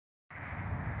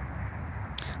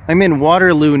I'm in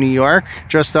Waterloo, New York,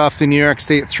 just off the New York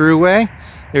State Thruway.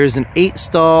 There's an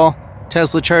 8-stall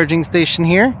Tesla charging station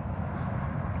here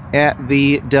at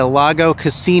the Lago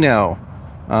Casino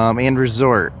and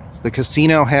Resort. The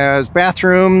casino has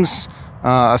bathrooms,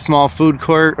 a small food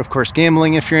court, of course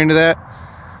gambling if you're into that.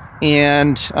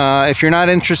 And if you're not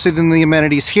interested in the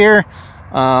amenities here,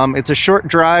 it's a short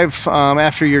drive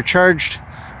after you're charged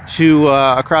to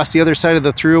across the other side of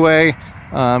the Thruway.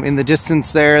 In the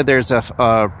distance there's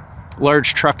a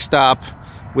large truck stop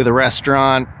with a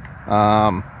restaurant,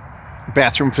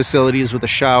 bathroom facilities with a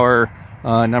shower,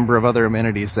 a number of other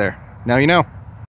amenities there. Now you know.